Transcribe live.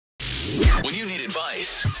When you need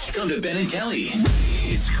advice, come to Ben and Kelly.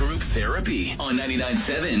 It's Group Therapy on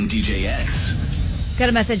 99.7 DJX. Got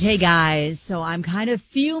a message. Hey, guys. So I'm kind of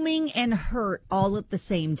fuming and hurt all at the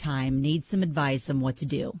same time. Need some advice on what to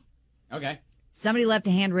do. Okay. Somebody left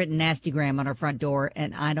a handwritten nastygram on our front door,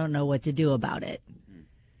 and I don't know what to do about it.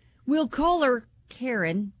 We'll call her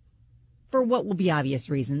Karen for what will be obvious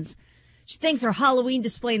reasons. She thinks her Halloween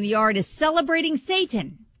display in the yard is celebrating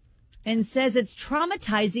Satan and says it's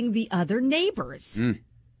traumatizing the other neighbors.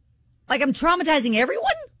 Like I'm traumatizing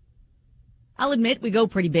everyone? I'll admit we go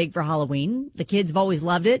pretty big for Halloween. The kids have always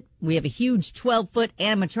loved it. We have a huge 12-foot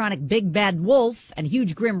animatronic big bad wolf and a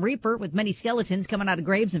huge grim reaper with many skeletons coming out of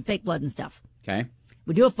graves and fake blood and stuff. Okay.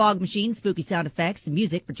 We do a fog machine, spooky sound effects, and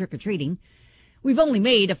music for trick-or-treating. We've only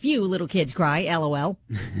made a few little kids cry, LOL.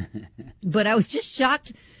 But I was just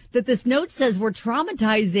shocked that this note says we're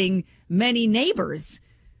traumatizing many neighbors.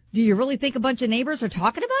 Do you really think a bunch of neighbors are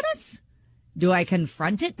talking about us? Do I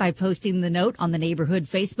confront it by posting the note on the neighborhood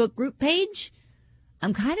Facebook group page?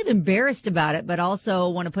 I'm kind of embarrassed about it, but also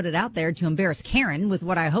want to put it out there to embarrass Karen with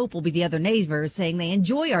what I hope will be the other neighbors saying they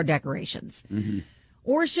enjoy our decorations.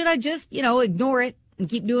 Or should I just, ignore it and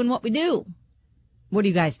keep doing what we do? What do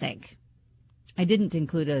you guys think? I didn't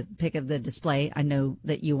include a pic of the display. I know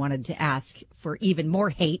that you wanted to ask for even more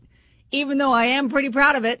hate, even though I am pretty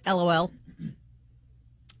proud of it. LOL.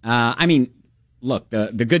 Look,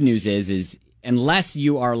 the good news is unless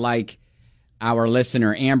you are like our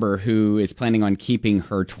listener Amber, who is planning on keeping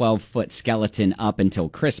her 12-foot skeleton up until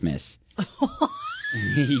Christmas,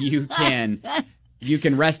 you can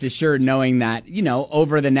rest assured knowing that,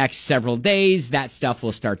 over the next several days, that stuff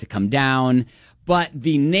will start to come down, but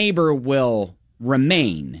the neighbor will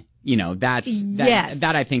remain.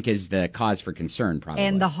 That I think is the cause for concern, probably.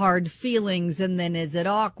 And the hard feelings. And then is it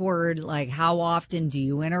awkward? Like, how often do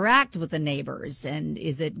you interact with the neighbors? And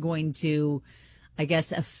is it going to, I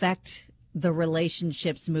guess, affect the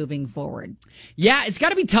relationships moving forward? Yeah, it's got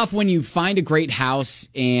to be tough when you find a great house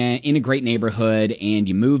and in a great neighborhood and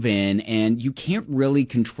you move in and you can't really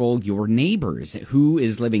control your neighbors, who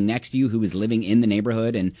is living next to you, who is living in the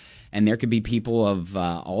neighborhood. And there could be people of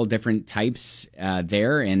all different types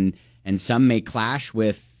there, and some may clash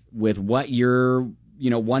with what you're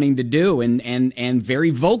wanting to do, and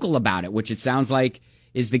very vocal about it, which it sounds like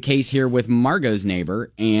is the case here with Margot's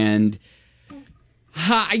neighbor. And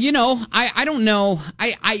I don't know.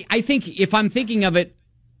 I think if I'm thinking of it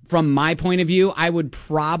from my point of view, I would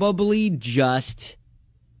probably just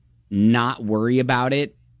not worry about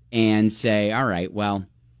it and say, all right, well,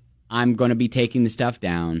 I'm going to be taking the stuff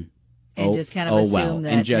down. And just kind of assume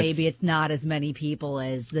that maybe it's not as many people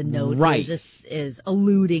as the note is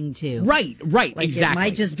alluding to. Right, like exactly. It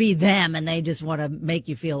might just be them, and they just want to make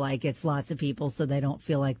you feel like it's lots of people so they don't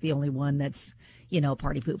feel like the only one that's,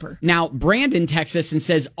 party pooper. Now, Brandon texts us and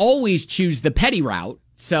says, always choose the petty route.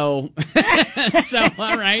 So,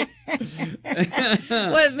 all right.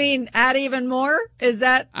 Add even more? Is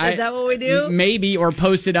that what we do? Maybe, or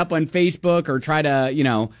post it up on Facebook or try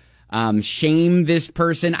to, shame this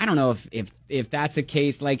person. I don't know if that's a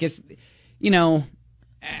case. Like, it's, that's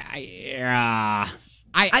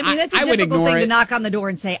a difficult thing to knock on the door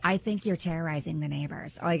and say, I think you're terrorizing the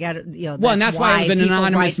neighbors. And that's why it was an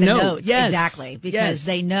anonymous note. Yes. Exactly. Because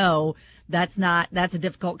they know that's a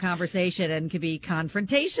difficult conversation and could be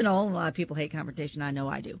confrontational. A lot of people hate confrontation. I know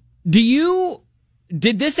I do.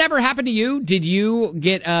 Did this ever happen to you? Did you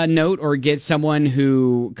get a note or get someone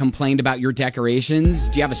who complained about your decorations?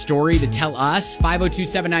 Do you have a story to tell us?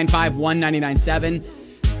 502-795-1997.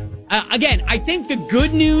 Again, I think the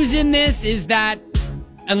good news in this is that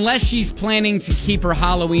unless she's planning to keep her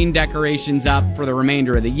Halloween decorations up for the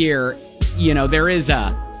remainder of the year, there is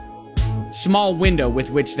a small window with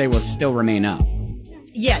which they will still remain up.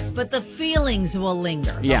 Yes, but the feelings will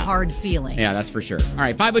linger. The hard feelings. Yeah, that's for sure. All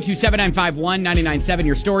right, 502-795-1997.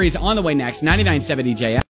 Your story is on the way next.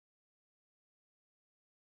 99.7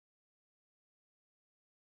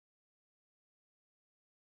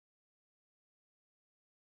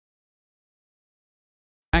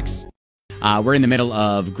 DJX. We're in the middle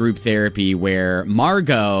of group therapy where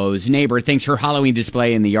Margot's neighbor thinks her Halloween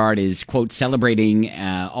display in the yard is, quote, celebrating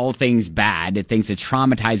all things bad. It thinks it's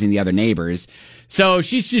traumatizing the other neighbors. So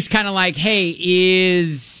she's just kind of like, hey,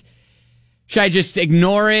 should I just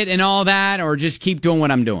ignore it and all that, or just keep doing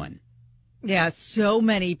what I'm doing? Yeah, so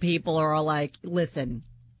many people are all like, listen,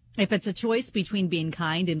 if it's a choice between being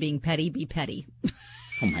kind and being petty, be petty.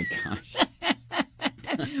 Oh, my gosh.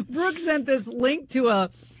 Brooke sent this link to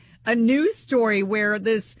a news story where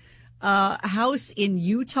this house in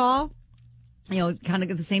Utah kind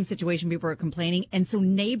of the same situation. People are complaining. And so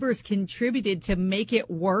neighbors contributed to make it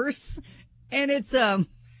worse. And it's a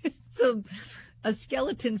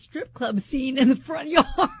skeleton strip club scene in the front yard.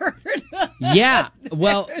 Yeah.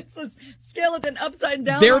 Well, it's a skeleton upside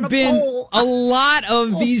down. There on have been pole. a lot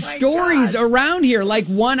of these stories around here, like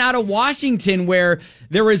one out of Washington where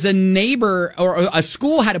there was a neighbor or a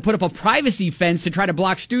school had to put up a privacy fence to try to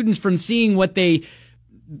block students from seeing what they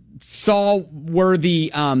saw were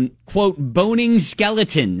the quote boning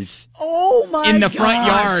skeletons. Oh my! In the front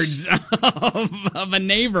yards of a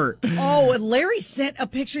neighbor. Oh, and Larry sent a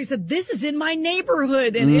picture. He said, "This is in my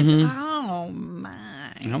neighborhood," and it's oh my,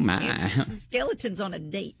 it's skeletons on a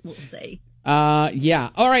date. We'll say. Yeah.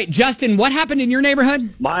 All right, Justin. What happened in your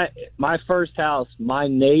neighborhood? My first house. My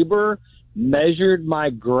neighbor measured my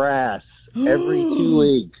grass every 2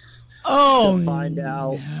 weeks. Oh, to find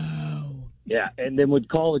out. No. Yeah, and then would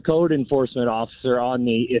call the code enforcement officer on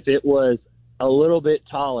me if it was a little bit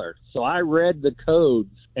taller. So I read the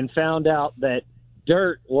codes and found out that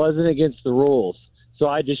dirt wasn't against the rules. So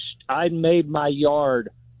I made my yard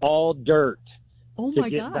all dirt to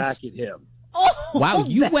get back at him. Oh, wow,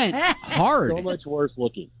 you went hard. So much worse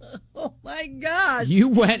looking. Oh my gosh. You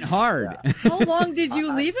went hard. Yeah. How long did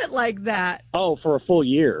you leave it like that? Oh, for a full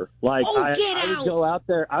year. Like I would go out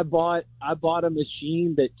there. I bought a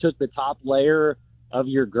machine that took the top layer of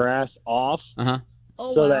your grass off. Uh-huh.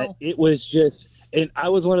 Oh, so wow. that it was just, and I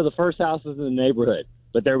was one of the first houses in the neighborhood,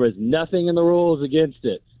 but there was nothing in the rules against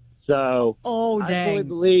it. So oh, dang. I fully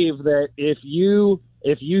believe that if you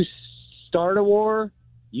start a war,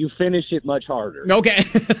 you finish it much harder. Okay.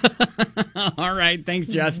 All right. Thanks,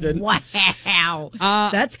 Justin. Wow.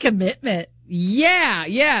 That's commitment.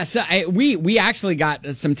 Yeah. So we actually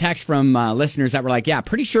got some text from listeners that were like, yeah,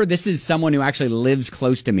 pretty sure this is someone who actually lives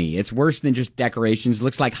close to me. It's worse than just decorations.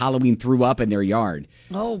 Looks like Halloween threw up in their yard.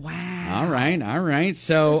 Oh, wow. All right.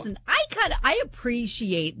 So listen, I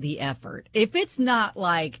appreciate the effort. If it's not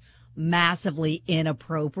like massively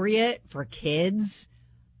inappropriate for kids,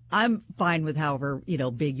 I'm fine with however,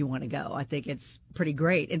 big you want to go. I think it's pretty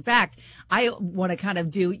great. In fact, I want to kind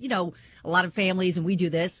of do, a lot of families, and we do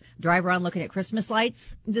this, drive around looking at Christmas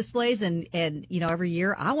lights displays. And every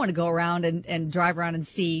year I want to go around and drive around and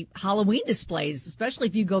see Halloween displays, especially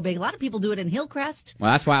if you go big. A lot of people do it in Hillcrest.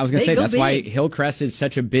 Well, that's why I was going to say, that's why Hillcrest is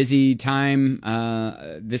such a busy time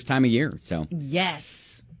this time of year. So yes.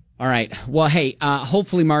 All right. Well, hey,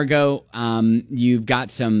 hopefully, Margot, you've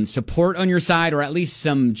got some support on your side, or at least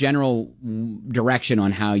some general direction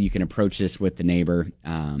on how you can approach this with the neighbor.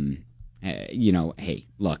 Hey,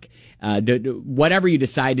 look, whatever you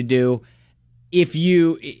decide to do,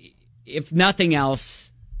 if nothing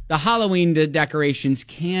else, the Halloween decorations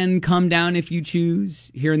can come down if you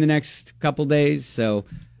choose here in the next couple days. So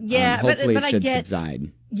yeah, hopefully but it should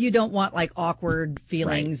subside. You don't want like awkward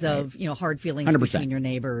feelings of, hard feelings 100%. Between your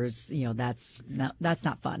neighbors. That's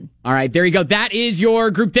not fun. All right, there you go. That is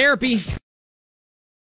your group therapy.